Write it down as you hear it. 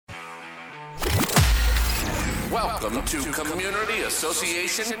Welcome to Community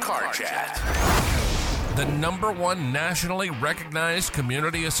Association Car Chat, the #1 nationally recognized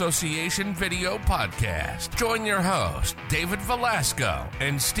community association video podcast. Join your host, David Velasco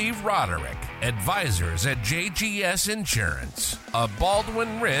and Steve Roderick, advisors at JGS Insurance, a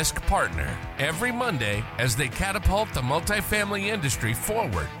Baldwin Risk partner, every Monday as they catapult the multifamily industry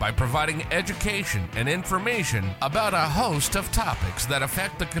forward by providing education and information about a host of topics that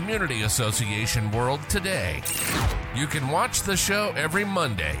affect the community association world today. You can watch the show every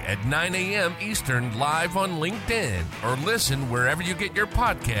Monday at 9 a.m. Eastern live on LinkedIn or listen wherever you get your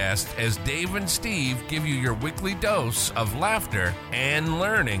podcast as Dave and Steve give you your weekly dose of laughter and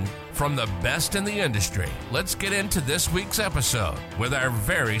learning from the best in the industry. Let's get into this week's episode with our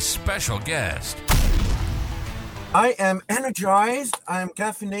very special guest. I am energized, I'm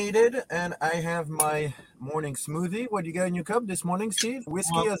caffeinated, and I have my morning smoothie. What do you got in your cup this morning, Steve?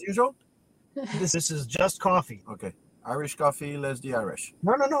 Whiskey as usual? This is just coffee. Okay. Irish coffee, let's do Irish.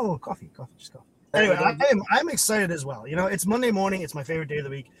 No, coffee, just coffee. Anyway, I'm excited as well. You know, it's Monday morning. It's my favorite day of the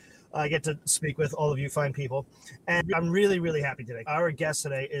week. I get to speak with all of you fine people, and I'm really, really happy today. Our guest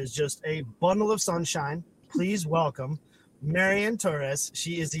today is just a bundle of sunshine. Please welcome MariAnne Torres.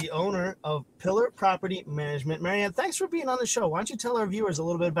 She is the owner of Pillar Property Management. MariAnne, thanks for being on the show. Why don't you tell our viewers a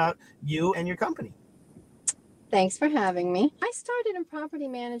little bit about you and your company? Thanks for having me. I started in property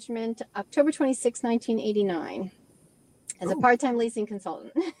management October 26, 1989 as a part-time leasing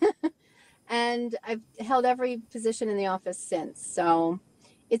consultant. And I've held every position in the office since. So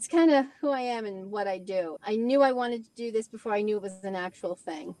it's kind of who I am and what I do. I knew I wanted to do this before I knew it was an actual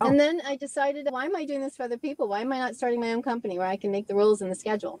thing. And then I decided, why am I doing this for other people? Why am I not starting my own company where I can make the rules and the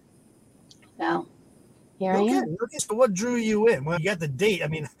schedule? Well, here I am. Okay, so what drew you in? Well, you got the date. I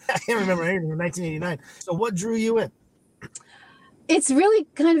mean, I can't remember anything from 1989. So what drew you in? It's really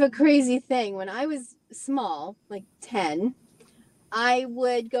kind of a crazy thing. When I was small, like 10, I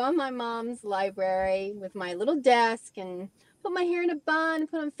would go in my mom's library with my little desk and put my hair in a bun,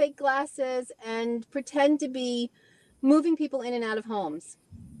 put on fake glasses, and pretend to be moving people in and out of homes.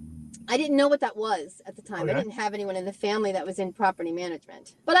 I didn't know what that was at the time. Okay. I didn't have anyone in the family that was in property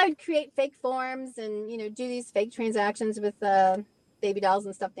management. But I would create fake forms and, do these fake transactions with baby dolls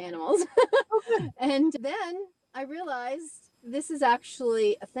and stuffed animals. And then I realized this is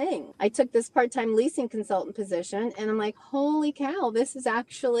actually a thing. I took this part-time leasing consultant position, and I'm like, holy cow, this is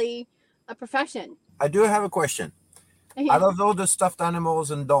actually a profession. I do have a question. Out of all the stuffed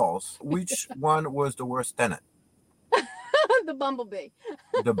animals and dolls, which one was the worst tenant? The bumblebee.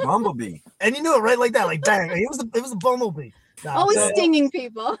 The bumblebee. And you knew it right like that, like bang. It was the bumblebee. No, Always stinging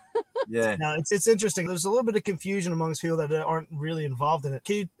people. Yeah. No, it's interesting. There's a little bit of confusion amongst people that aren't really involved in it.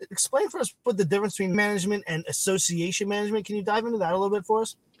 Can you explain for us what the difference between management and association management? Can you dive into that a little bit for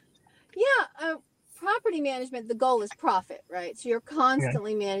us? Yeah. Property management, the goal is profit, right? So you're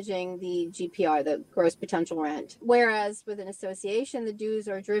constantly managing the GPR, the gross potential rent. Whereas with an association, the dues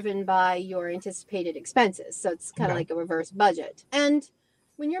are driven by your anticipated expenses. So it's kind of like a reverse budget. And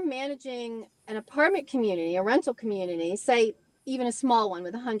when you're managing an apartment community, a rental community, say even a small one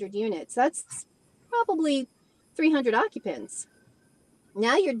with 100 units, that's probably 300 occupants.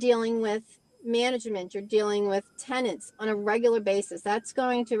 Now you're dealing with management, you're dealing with tenants on a regular basis. That's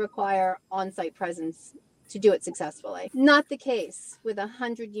going to require on-site presence to do it successfully. Not the case with a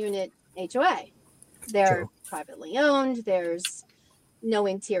 100-unit HOA. They're privately owned. There's no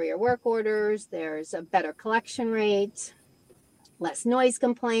interior work orders. There's a better collection rate, less noise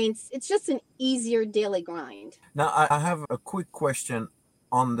complaints. It's just an easier daily grind. Now, I have a quick question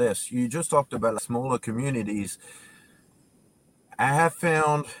on this. You just talked about smaller communities. I have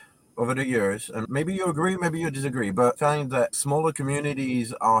found over the years, and maybe you agree, maybe you disagree, but I find that smaller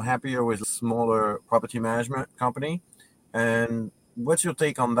communities are happier with smaller property management company. And what's your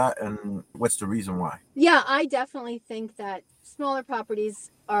take on that, and what's the reason why? Yeah, I definitely think that smaller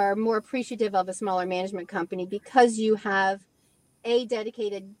properties are more appreciative of a smaller management company because you have a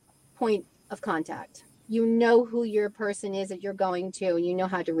dedicated point of contact. You know who your person is that you're going to, and you know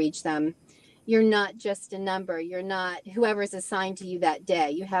how to reach them. You're not just a number. You're not whoever's assigned to you that day.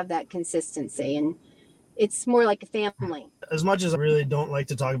 You have that consistency, and it's more like a family. As much as I really don't like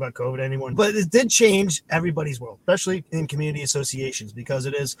to talk about COVID anymore, but it did change everybody's world, especially in community associations, because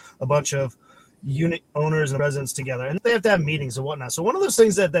it is a bunch of unit owners and residents together, and they have to have meetings and whatnot. So one of those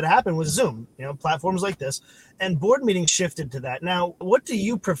things that happened was Zoom, platforms like this, and board meetings shifted to that. Now, what do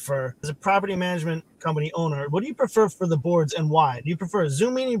you prefer as a property management company owner? What do you prefer for the boards, and why? Do you prefer a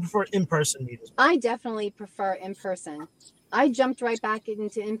Zoom meeting? Do you prefer in-person meetings? I definitely prefer in-person. I jumped right back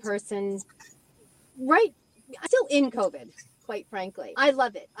into in-person, still in COVID, quite frankly. I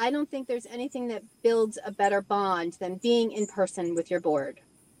love it. I don't think there's anything that builds a better bond than being in person with your board.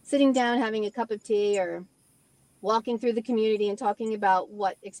 Sitting down, having a cup of tea, or walking through the community and talking about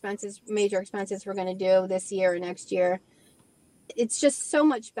what major expenses we're going to do this year or next year. It's just so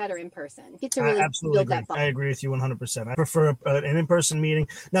much better in person. You get to really build that bond. I agree with you 100%. I prefer an in-person meeting.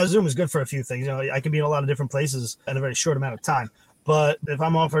 Now, Zoom is good for a few things. I can be in a lot of different places in a very short amount of time. But if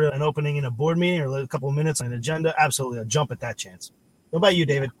I'm offered an opening in a board meeting or a couple of minutes on an agenda, absolutely, I'll jump at that chance. What about you,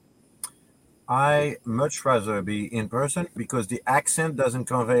 David? I much rather be in person because the accent doesn't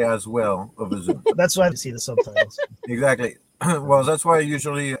convey as well over Zoom. That's why I see the subtitles. Exactly. Well, that's why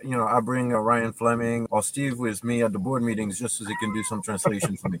usually, I bring Ryan Fleming or Steve with me at the board meetings just so they can do some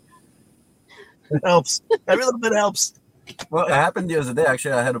translation for me. It helps. Every little bit helps. Well, it happened the other day.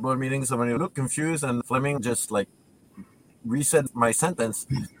 Actually, I had a board meeting. Somebody looked confused, and Fleming just resaid my sentence.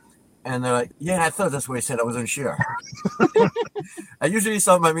 And they're like, yeah, I thought that's what he said. I wasn't sure. I usually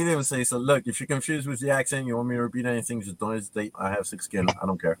start my meeting and say, so look, if you're confused with the accent, you want me to repeat anything, just don't hesitate. I have thick skin. I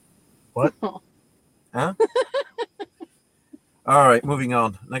don't care. What? Huh? All right, moving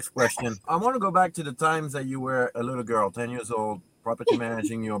on. Next question. I want to go back to the times that you were a little girl, 10 years old, property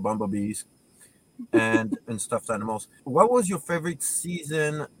managing your bumblebees and stuffed animals. What was your favorite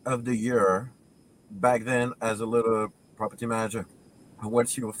season of the year back then as a little property manager?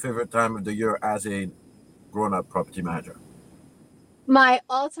 What's your favorite time of the year as a grown-up property manager? My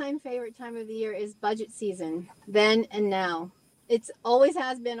all-time favorite time of the year is budget season, then and now. It's always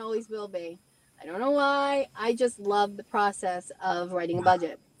has been, always will be. I don't know why. I just love the process of writing a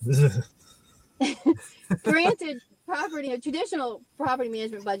budget. Granted, traditional property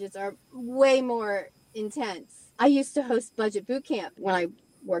management budgets are way more intense. I used to host budget boot camp when I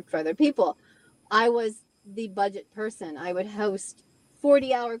worked for other people. I was the budget person. I would host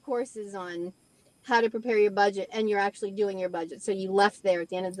 40-hour courses on how to prepare your budget, and you're actually doing your budget. So you left there at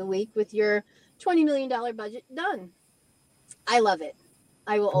the end of the week with your $20 million budget done. I love it.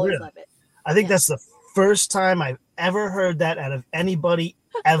 I will always love it. I think that's the first time I've ever heard that out of anybody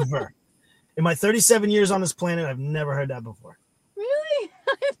ever. In my 37 years on this planet, I've never heard that before. Really?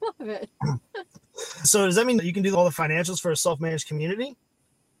 I love it. So does that mean that you can do all the financials for a self-managed community?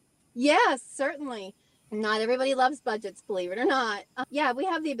 Yes, certainly. Not everybody loves budgets, believe it or not. Yeah, we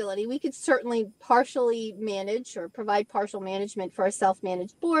have the ability. We could certainly partially manage or provide partial management for a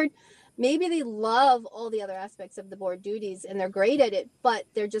self-managed board. Maybe they love all the other aspects of the board duties and they're great at it, but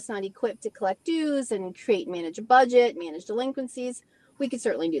they're just not equipped to collect dues and manage a budget, manage delinquencies. We could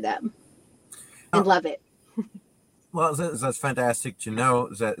certainly do that and love it. Well, that's fantastic to know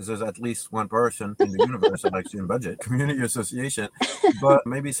that there's at least one person in the universe that likes doing budget, community association. But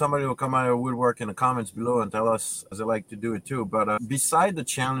maybe somebody will come out of woodwork in the comments below and tell us they like to do it too. But beside the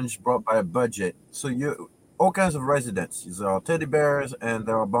challenge brought by a budget, so all kinds of residents. There are teddy bears and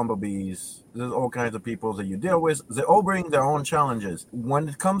there are bumblebees. There's all kinds of people that you deal with. They all bring their own challenges. When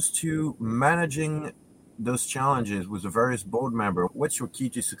it comes to managing those challenges with the various board member, what's your key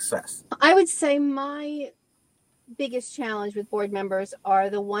to success? I would say my biggest challenge with board members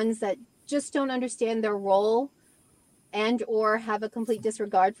are the ones that just don't understand their role and or have a complete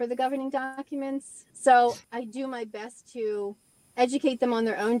disregard for the governing documents. So I do my best to educate them on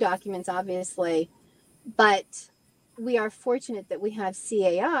their own documents, obviously, but we are fortunate that we have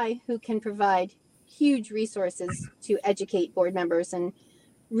CAI who can provide huge resources to educate board members and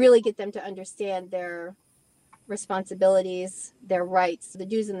really get them to understand their responsibilities, their rights, the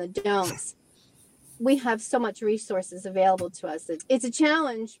do's and the don'ts. We have so much resources available to us. It's a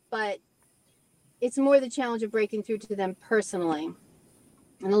challenge, but it's more the challenge of breaking through to them personally.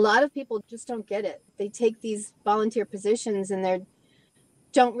 And a lot of people just don't get it. They take these volunteer positions and they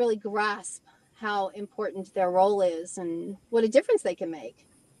don't really grasp how important their role is and what a difference they can make.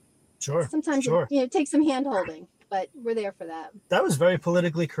 Sure. Sometimes it takes some hand holding, but we're there for that. That was very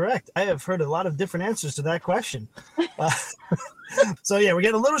politically correct. I have heard a lot of different answers to that question. So yeah, we're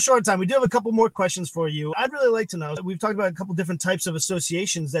getting a little short time. We do have a couple more questions for you. I'd really like to know, we've talked about a couple different types of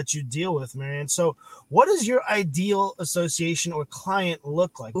associations that you deal with, MariAnne. So what does your ideal association or client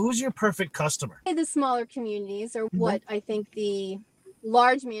look like? Who's your perfect customer? The smaller communities are what I think the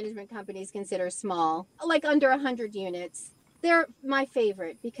large management companies consider small, like under 100 units. They're my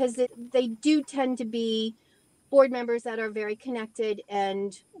favorite because they do tend to be board members that are very connected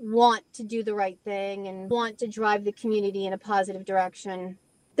and want to do the right thing and want to drive the community in a positive direction.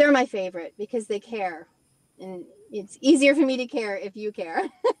 They're my favorite because they care. And it's easier for me to care if you care.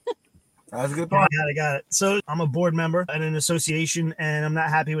 That's a good point. I got it. So I'm a board member at an association and I'm not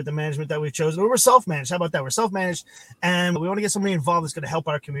happy with the management that we've chosen. We're self-managed. How about that? We're self-managed and we want to get somebody involved that's going to help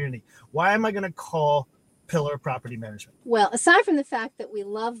our community. Why am I going to call pillar of property management? Well, aside from the fact that we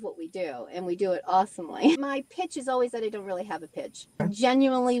love what we do and we do it awesomely, my pitch is always that I don't really have a pitch. I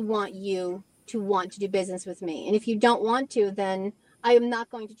genuinely want you to want to do business with me. And if you don't want to, then I am not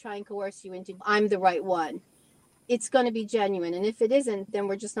going to try and coerce you into I'm the right one. It's going to be genuine. And if it isn't, then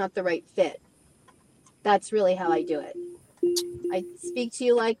we're just not the right fit. That's really how I do it. I speak to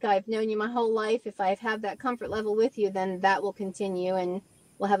you like I've known you my whole life. If I have that comfort level with you, then that will continue and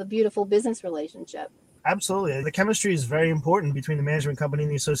we'll have a beautiful business relationship. Absolutely. The chemistry is very important between the management company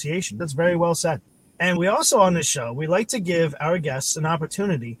and the association. That's very well said. And we also on this show, we like to give our guests an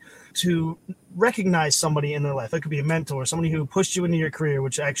opportunity to recognize somebody in their life. It could be a mentor, somebody who pushed you into your career,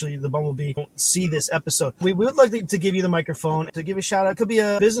 which actually the Bumblebee won't see this episode. We would like to give you the microphone to give a shout out. It could be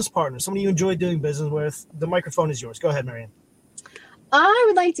a business partner, somebody you enjoy doing business with. The microphone is yours. Go ahead, MariAnne. I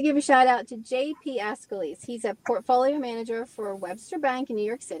would like to give a shout out to JP Ascalise. He's a portfolio manager for Webster Bank in New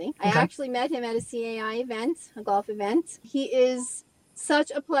York City. I actually met him at a CAI event, a golf event. He is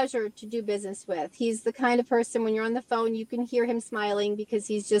such a pleasure to do business with. He's the kind of person when you're on the phone, you can hear him smiling because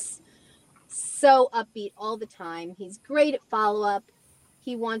he's just so upbeat all the time. He's great at follow-up.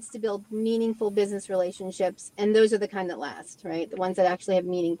 He wants to build meaningful business relationships, and those are the kind that last, right? The ones that actually have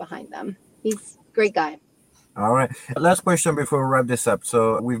meaning behind them. He's a great guy. All right. Last question before we wrap this up.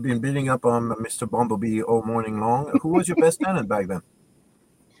 So we've been beating up on Mr. Bumblebee all morning long. Who was your best tenant back then?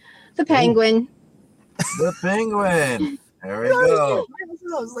 The Penguin. The Penguin. There we go.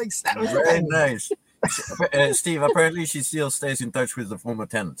 Very nice. Steve, apparently she still stays in touch with the former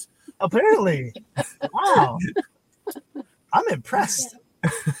tenants. Apparently. Wow. I'm impressed.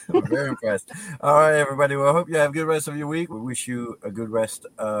 I'm very impressed. All right, everybody. Well, I hope you have a good rest of your week. We wish you a good rest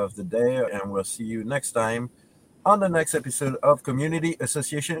of the day, and we'll see you next time on the next episode of Community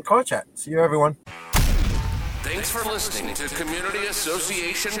Association Car Chat. See you, everyone. Thanks for listening to Community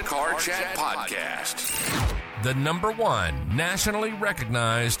Association Car Chat Podcast, the #1 nationally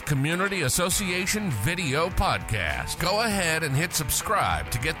recognized community association video podcast. Go ahead and hit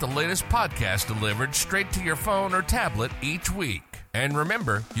subscribe to get the latest podcast delivered straight to your phone or tablet each week. And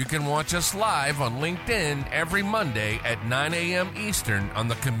remember, you can watch us live on LinkedIn every Monday at 9 a.m. Eastern on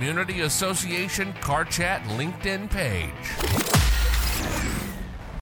the Community Association Car Chat LinkedIn page.